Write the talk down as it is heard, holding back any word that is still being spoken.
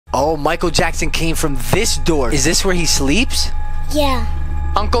Oh, Michael Jackson came from this door. Is this where he sleeps? Yeah.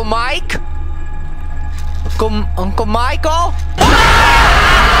 Uncle Mike? Uncle Michael?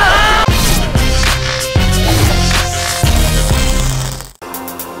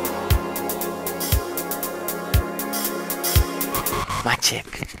 Magic.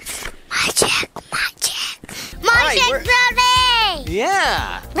 Magic, baby!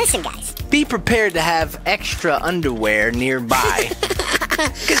 Yeah. Listen, guys. Be prepared to have extra underwear nearby.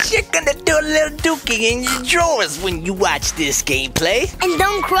 Cause you're gonna do a little dookie in your drawers when you watch this gameplay. And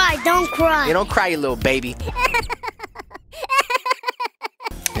don't cry, don't cry. You don't cry, you little baby.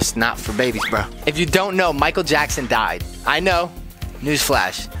 It's not for babies, bro. If you don't know, Michael Jackson died. I know.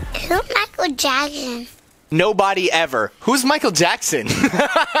 Newsflash. Who's Michael Jackson? Nobody ever. Who's Michael Jackson?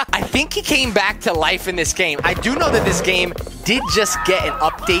 I think he came back to life in this game. I do know that this game did just get an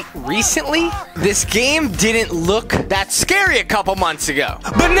update recently. This game didn't look that scary a couple months ago,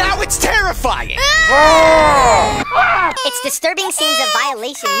 but now it's terrifying. It's disturbing scenes of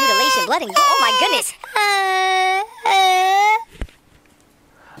violation, mutilation, blood, and oh my goodness.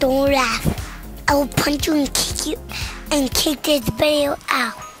 Don't laugh. I will punch you and kick you and kick this video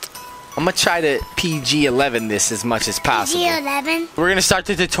out. I'm gonna try to PG-11 this as much as possible. PG-11? We're gonna start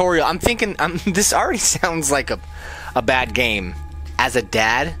the tutorial. I'm thinking, this already sounds like a bad game. As a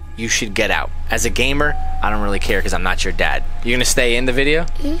dad, you should get out. As a gamer, I don't really care because I'm not your dad. You gonna stay in the video?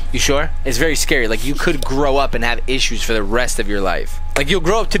 You sure? It's very scary. Like, you could grow up and have issues for the rest of your life. Like, you'll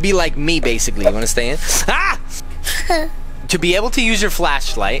grow up to be like me, basically. You wanna stay in? Ah! To be able to use your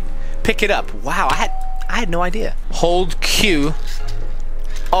flashlight, pick it up. Wow, I had no idea. Hold Q.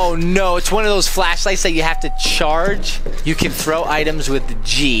 Oh no, it's one of those flashlights that you have to charge. You can throw items with the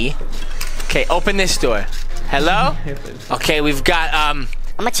G. Okay, open this door. Hello? Okay, we've got, I'm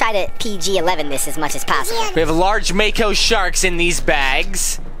gonna try to PG-11 this as much as possible. we have large Mako sharks in these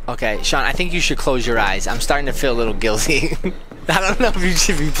bags. Okay, Shawn, I think you should close your eyes. I'm starting to feel a little guilty. I don't know if you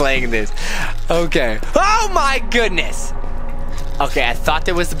should be playing this. Okay. Oh my goodness! Okay, I thought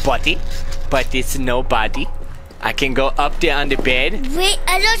there was a body, but it's nobody. I can go up there on the bed. Wait,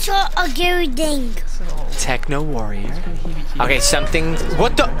 I just saw a Gary Ding. Techno warrior. Okay, something.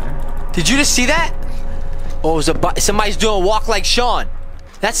 What the? Did you just see that? Oh, it was somebody's doing walk like Shawn.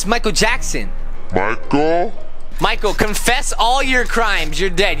 That's Michael Jackson. Michael, confess all your crimes.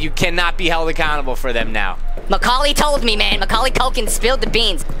 You're dead. You cannot be held accountable for them now. Macaulay told me, man. Macaulay Culkin spilled the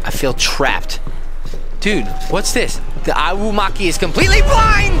beans. I feel trapped. Dude, what's this? The AYUWOKI is completely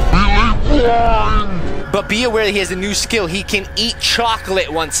blind! But be aware that he has a new skill. He can eat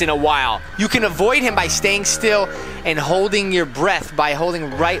chocolate once in a while. You can avoid him by staying still and holding your breath by holding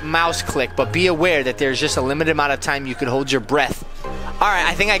right mouse click. But be aware that there's just a limited amount of time you can hold your breath. Alright,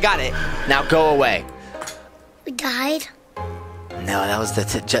 I think I got it. Now go away. We died? No, that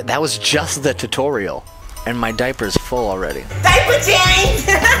was just the tutorial. And my diaper's full already. Diaper change!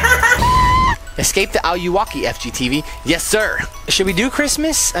 Escape the AYUWOKI, FGTeeV. Yes, sir. Should we do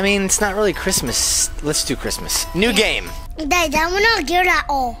Christmas? I mean, it's not really Christmas. Let's do Christmas. New game. Dad, I'm not scared at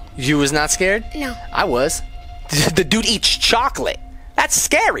all. You was not scared? No. I was. The dude eats chocolate. That's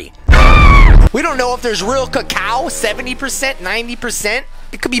scary. We don't know if there's real cacao, 70%, 90%.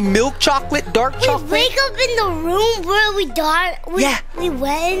 It could be milk chocolate, dark chocolate. We wake up in the room where we died. We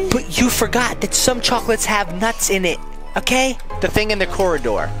went. But you forgot that some chocolates have nuts in it, okay? The thing in the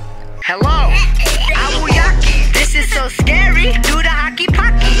corridor. Hello. AYUWOKI, this is so scary. Do the hockey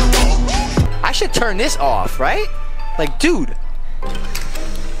pocky. I should turn this off, right? Like, dude.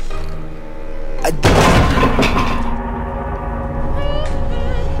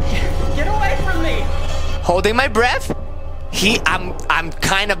 Get away from me! Holding my breath. I'm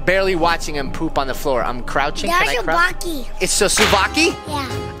kind of barely watching him poop on the floor. I'm crouching. That's Can I crouch? Subaki. It's so Subaki?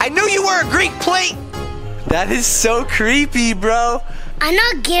 Yeah. I knew you were a Greek plate. That is so creepy, bro. I'm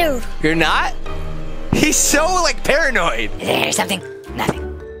not scared. You're not? He's so, like, paranoid. Did I hear something?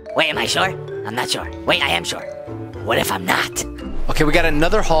 Nothing. Wait, am I sure? I'm not sure. Wait, I am sure. What if I'm not? Okay, we got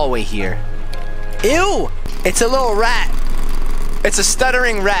another hallway here. Ew! It's a little rat. It's a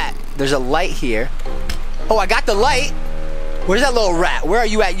stuttering rat. There's a light here. Oh, I got the light. Where's that little rat? Where are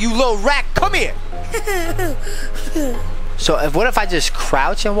you at? You little rat, come here. So what if I just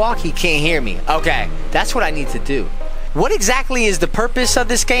crouch and walk? He can't hear me. Okay, that's what I need to do. What exactly is the purpose of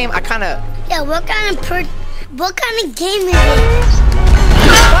this game? I kind of... Yeah, what kind of game is it?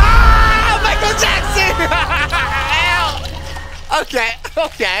 Ah! Michael Jackson!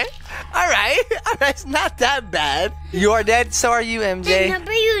 Okay. All right. It's not that bad. You are dead, so are you, MJ.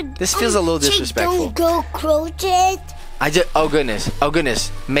 Remember you, this feels a little disrespectful. Don't go crochet. Oh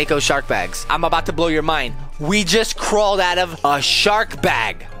goodness. Mako shark bags. I'm about to blow your mind. We just crawled out of a shark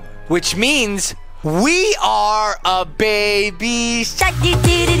bag. which means we are a baby shark.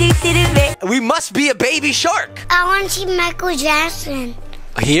 We must be a baby shark. I want to see Michael Jackson.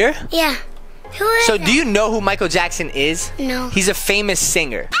 Here? Yeah. Who is So that? do you know who Michael Jackson is? No. He's a famous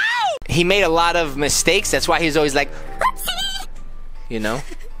singer. He made a lot of mistakes. That's why he's always like, you know?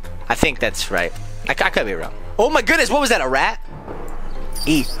 I think that's right. I could be wrong. Oh my goodness, what was that, a rat?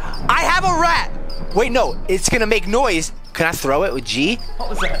 E. I have a rat! Wait, no, it's gonna make noise. Can I throw it with G? What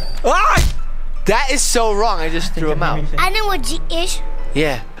was that? Ah! That is so wrong, I just threw him out. I know what G is.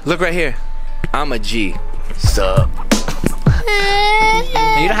 Yeah, look right here. I'm a G. Sup?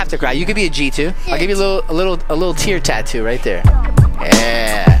 You don't have to cry, you could be a G too. I'll give you a little tear tattoo right there.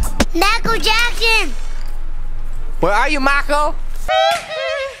 Yeah. Michael Jackson. Where are you, Mako?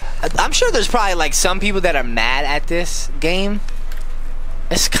 I'm sure there's probably like some people that are mad at this game.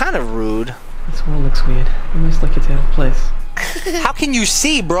 It's kind of rude. This wall looks weird. Almost like it's out of place. How can you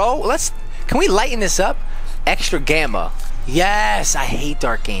see, bro? Can we lighten this up? Extra gamma. Yes, I hate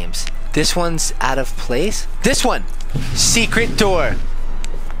dark games. This one's out of place. This one, secret door.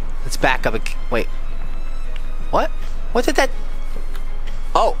 Let's back up. Wait, what? What did that?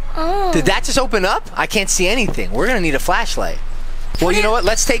 Oh, did that just open up? I can't see anything. We're gonna need a flashlight. Well, you know what?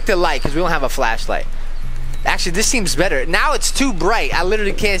 Let's take the light because we don't have a flashlight. Actually, this seems better. Now it's too bright. I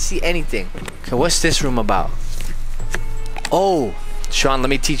literally can't see anything. Okay, what's this room about? Oh, Shawn, let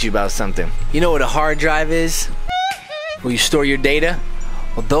me teach you about something. You know what a hard drive is? Where you store your data?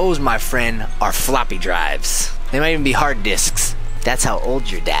 Well, those, my friend, are floppy drives. They might even be hard disks. That's how old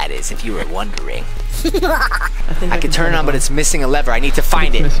your dad is, if you were wondering. I can turn it on, but it's missing a lever. I need to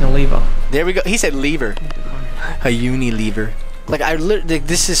find it. Missing a lever. There we go. He said lever. A uni lever. Like,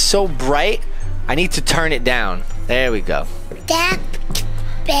 this is so bright. I need to turn it down. There we go. That's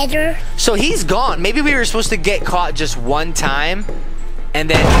better. So he's gone. Maybe we were supposed to get caught just one time, and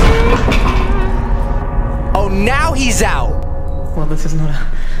then... Oh, now he's out. Well, this is not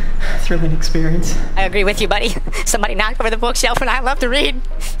a thrilling experience. I agree with you, buddy. Somebody knocked over the bookshelf and I love to read.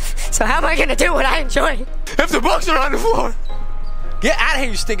 So how am I gonna do what I enjoy? If the books are on the floor. Get out of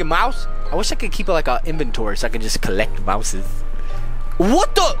here, you stinking mouse. I wish I could keep like an inventory so I can just collect mouses.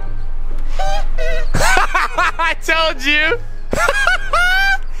 What the? I told you.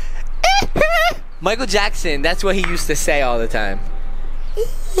 Michael Jackson, that's what he used to say all the time.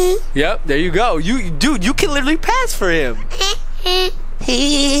 Yep, there you go. Dude, you can literally pass for him. He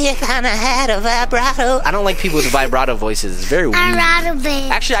kinda had a vibrato. I don't like people with vibrato voices. It's very weird.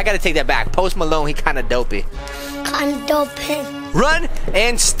 Actually, I gotta take that back. Post Malone, he kinda dopey. Kinda dopey. Run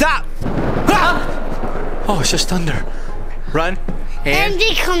and stop. Ah! Oh, it's just thunder. Run and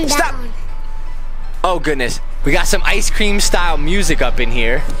they come stop. down. Oh goodness, we got some ice cream style music up in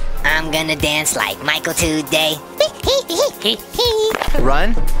here. I'm gonna dance like Michael today.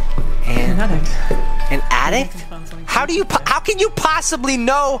 Run and An addict. an addict. How can you possibly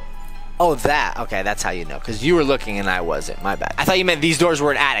know? Oh, that. Okay, that's how you know. Because you were looking and I wasn't. My bad. I thought you meant these doors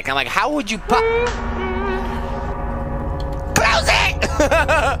were an attic. I'm like, how would you Close it!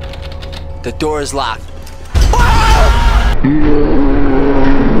 The door is locked.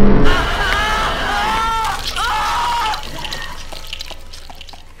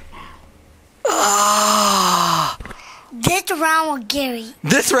 This round was scary.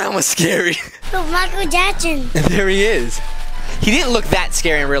 This round was scary. Look, Michael Jackson. And there he is. He didn't look that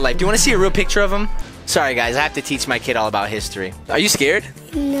scary in real life. Do you want to see a real picture of him? Sorry, guys. I have to teach my kid all about history. Are you scared?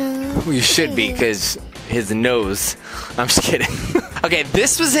 No. Well, you should be, because his nose. I'm just kidding. Okay,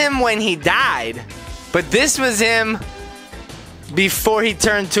 this was him when he died. But this was him before he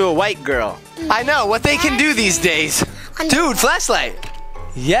turned to a white girl. I know, what they can do these days. Dude, flashlight.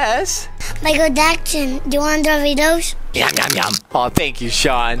 Yes. Michael Jackson, do you want Doritos? Yum, yum, yum. Oh, thank you,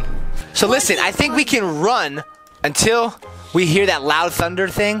 Shawn. So listen, I think we can run until we hear that loud thunder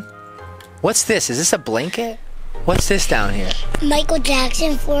thing. What's this? Is this a blanket? What's this down here? Michael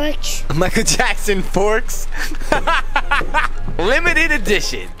Jackson forks. Michael Jackson forks. Limited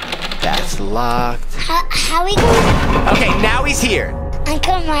edition. That's locked. How we going? Okay, now he's here. I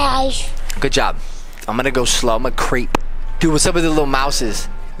cut my eyes. Good job. I'm gonna go slow. I'm gonna creep. Dude, what's up with the little mouses?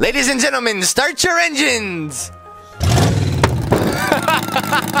 Ladies and gentlemen, start your engines.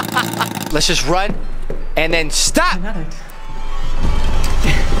 Let's just run and then stop. An addict.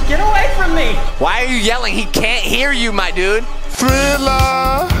 Get away from me! Why are you yelling? He can't hear you, my dude.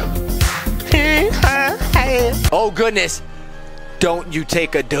 Thriller. Oh, goodness. Don't you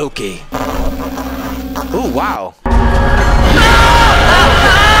take a dokie. Ooh, wow.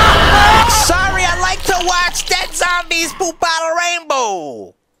 Sorry, I like to watch dead zombies poop out a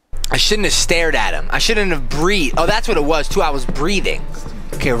rainbow. I shouldn't have stared at him. I shouldn't have breathed. Oh, that's what it was, too. I was breathing.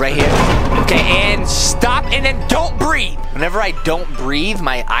 Okay, right here. Okay, and stop, and then don't breathe. Whenever I don't breathe,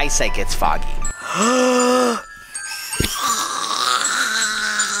 my eyesight gets foggy.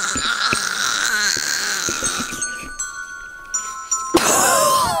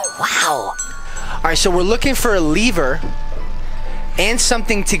 Wow. All right, so we're looking for a lever and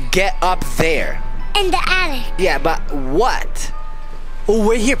something to get up there. In the attic. Yeah, but what? Oh,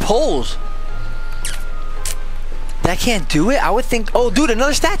 we're here, poles. That can't do it? I would think, oh, dude,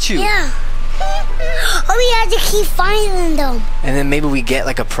 another statue. Yeah. Oh, we have to keep finding them. And then maybe we get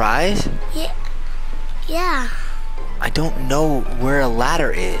like a prize? Yeah. Yeah. I don't know where a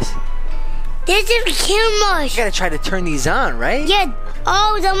ladder is. There's the cameras. You gotta try to turn these on, right? Yeah.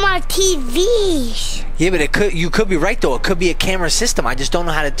 Oh, them are TVs. Yeah, but you could be right though. It could be a camera system. I just don't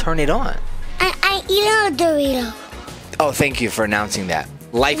know how to turn it on. I eat a Dorito. Oh, thank you for announcing that.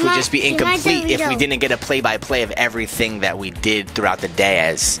 Life would just be incomplete if we didn't get a play-by-play of everything that we did throughout the day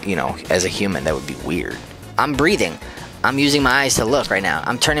as, you know, as a human. That would be weird. I'm breathing. I'm using my eyes to look right now.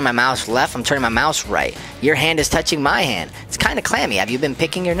 I'm turning my mouse left. I'm turning my mouse right. Your hand is touching my hand. It's kind of clammy. Have you been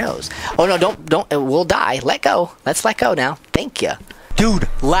picking your nose? Oh, no, don't. We'll die. Let go. Let's let go now. Thank you. Dude,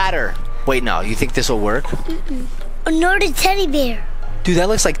 ladder. Wait, no. You think this will work? Another teddy bear. Dude, that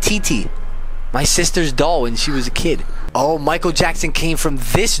looks like TT. My sister's doll when she was a kid. Oh, Michael Jackson came from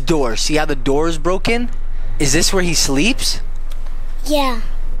this door. See how the door is broken? Is this where he sleeps? Yeah.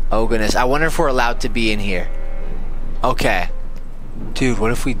 Oh, goodness. I wonder if we're allowed to be in here. Okay. Dude,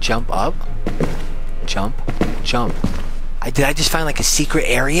 what if we jump up? Jump. Jump. Did I just find like a secret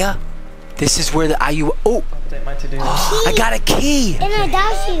area? This is where the IU... Oh! Update my to-do. I got a key! And I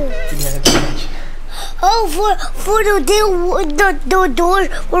got you. Yeah, Oh, for the doors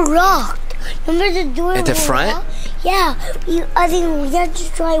were locked. Remember the door at the front? Locked? Yeah. I think we have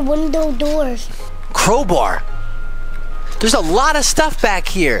to try one of those doors. Crowbar. There's a lot of stuff back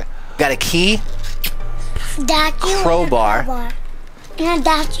here. Got a key. That you. Crowbar. And I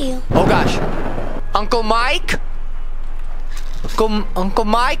got you. Oh gosh. Uncle Mike? Uncle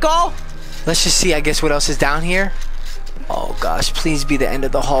Michael? Let's just see, I guess, what else is down here. Oh gosh, please be the end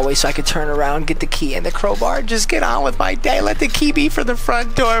of the hallway so I can turn around, get the key and the crowbar, just get on with my day. Let the key be for the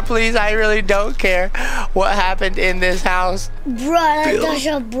front door, please. I really don't care what happened in this house. Blood, that's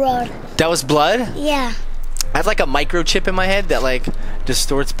your blood. That was blood? Yeah. I have like a microchip in my head that like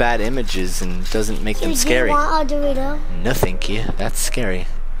distorts bad images and doesn't make them scary. Do you want a Dorito? No, thank you. That's scary.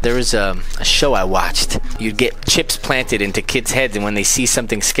 There was a show I watched. You'd get chips planted into kids' heads, and when they see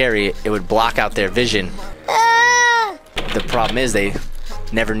something scary, it would block out their vision. The problem is they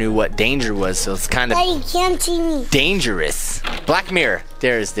never knew what danger was, so it's kind of You can't see me. dangerous. Black Mirror.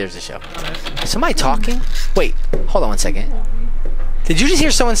 There's a show. Somebody talking? Wait, hold on one second. Did you just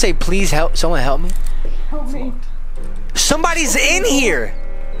hear someone say, "Please help"? Someone help me. Help me. Somebody's in here.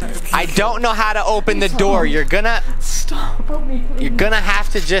 I don't know how to open the door. You're gonna Stop. Help me, please. You're gonna have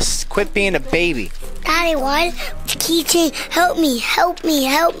to just quit being a baby. Daddy, why? Keep saying, help me, help me,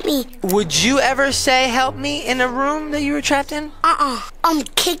 help me. Would you ever say help me in a room that you were trapped in?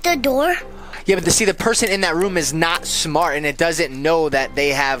 Kick the door. Yeah, but see, the person in that room is not smart and it doesn't know that they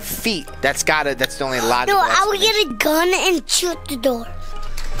have feet. That's the only logical No, I would explanation. get a gun and shoot the door.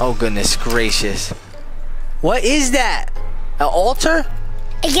 Oh, goodness gracious. What is that? An altar?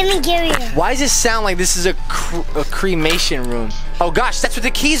 It's gonna get you. Why does this sound like this is a cremation room? Oh gosh, that's what the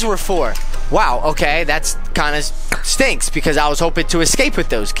keys were for. Wow, okay, that's kind of stinks because I was hoping to escape with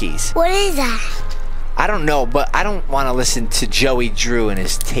those keys. What is that? I don't know, but I don't want to listen to Joey Drew and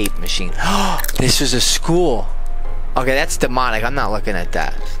his tape machine. This is a school. Okay, that's demonic. I'm not looking at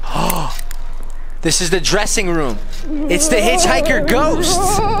that. This is the dressing room. It's the hitchhiker ghosts.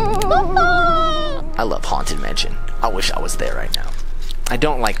 I love Haunted Mansion. I wish I was there right now. I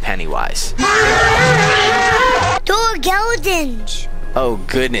don't like Pennywise. Those are skeletons. Oh,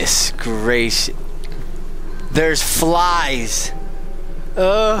 goodness gracious. There's flies.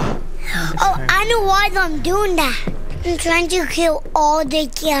 Oh, I know why I'm doing that. I'm trying to kill all the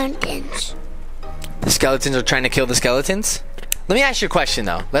skeletons. The skeletons are trying to kill the skeletons? Let me ask you a question,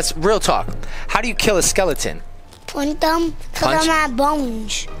 though. Let's real talk. How do you kill a skeleton? Punch them because I have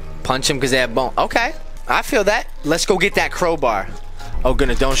bones. Punch them because they have bone. Okay, I feel that. Let's go get that crowbar. Oh,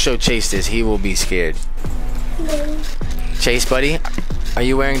 goodness, don't show Chase this. He will be scared. Chase, buddy, are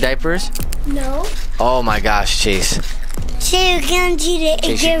you wearing diapers? No. Oh, my gosh, Chase. So you can't see the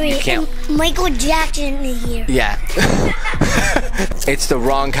Chase, you can't. Michael Jackson is here. Yeah. It's the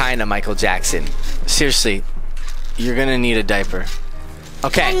wrong kind of Michael Jackson. Seriously, you're going to need a diaper.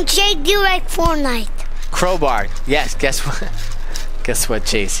 Okay. And Chase, you like Fortnite. Crowbar. Yes, guess what? Guess what,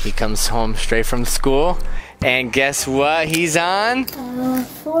 Chase? He comes home straight from school, And guess what he's on?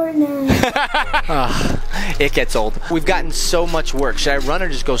 Fortnite. Oh, it gets old. We've gotten so much work. Should I run or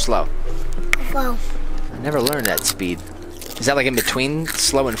just go slow? Wow. I never learned that speed. Is that like in between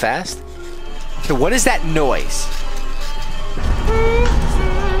slow and fast? Okay, what is that noise?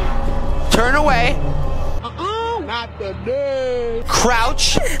 Turn away. Not today.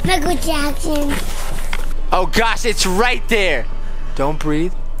 Crouch. Michael Jackson. Oh gosh, it's right there. Don't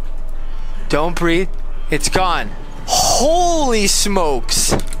breathe. Don't breathe. It's gone. Holy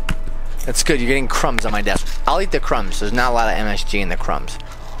smokes. That's good. You're getting crumbs on my desk. I'll eat the crumbs. There's not a lot of MSG in the crumbs.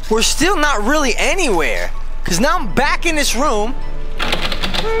 We're still not really anywhere. Because now I'm back in this room.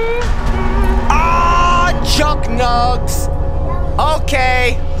 Ah, junk nugs.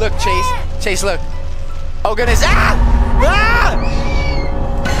 Okay. Look, Chase. Chase, look. Oh, goodness. Ah! Ah!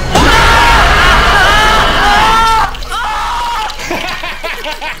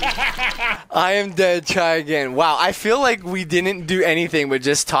 I am dead. Try again. Wow, I feel like we didn't do anything but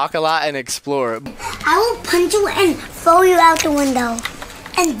just talk a lot and explore. I will punch you and throw you out the window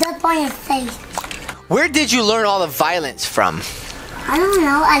and dump on your face. Where did you learn all the violence from? I don't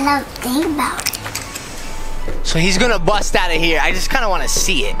know. I love to think about it. So he's gonna bust out of here. I just kind of want to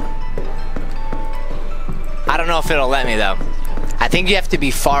see it. I don't know if it'll let me though. I think you have to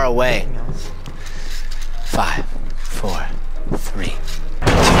be far away. 5, 4, 3, 2.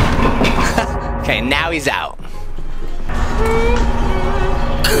 Okay, now he's out.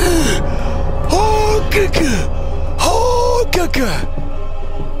 Oh, gaga. Oh, gaga.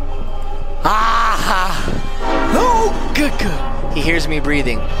 Ah. Oh, gaga. He hears me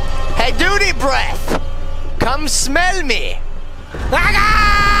breathing. Hey, duty breath. Come smell me. Ah,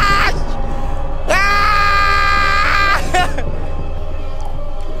 ah!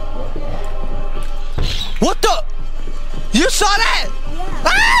 What the? You saw that? Yeah.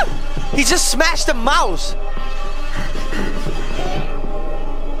 Ah! He just smashed the mouse.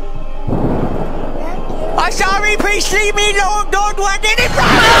 I'm sorry, please leave me alone. Don't want any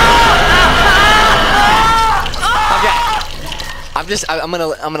problems. Okay. I'm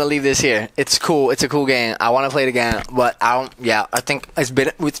gonna leave this here. It's cool. It's a cool game. I want to play it again, but I don't. Yeah, I think it's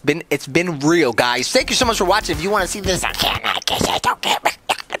been real, guys. Thank you so much for watching. If you want to see this,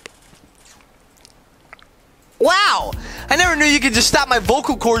 wow! I never knew you could just stop my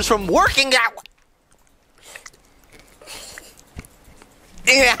vocal cords from working out.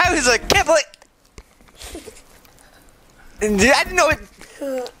 Yeah, I was like, can't believe. I didn't know it.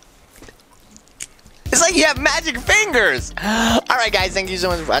 It's like you have magic fingers. Alright guys, thank you so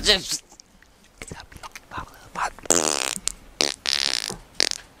much for watching.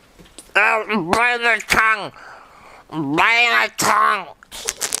 Bite the tongue. Bite my tongue.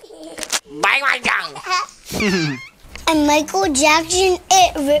 Bite my tongue. And Michael Jackson,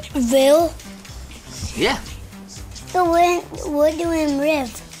 it real? Yeah. So what do him live?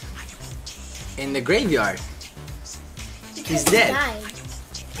 In the graveyard. He's dead.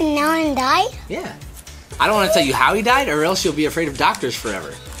 And now he died? Yeah. I don't want to tell you how he died, or else you'll be afraid of doctors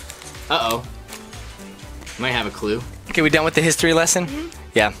forever. Uh-oh. Might have a clue. Okay, we done with the history lesson? Mm-hmm.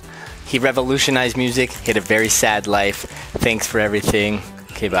 Yeah. He revolutionized music. He had a very sad life. Thanks for everything.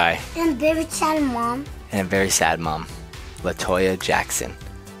 Okay, bye. And a very sad mom. And a very sad mom. LaToya Jackson.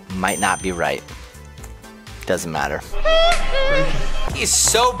 Might not be right. Doesn't matter. He's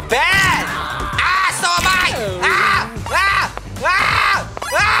so bad! Ah, so am I! Ah! Ah! Ah!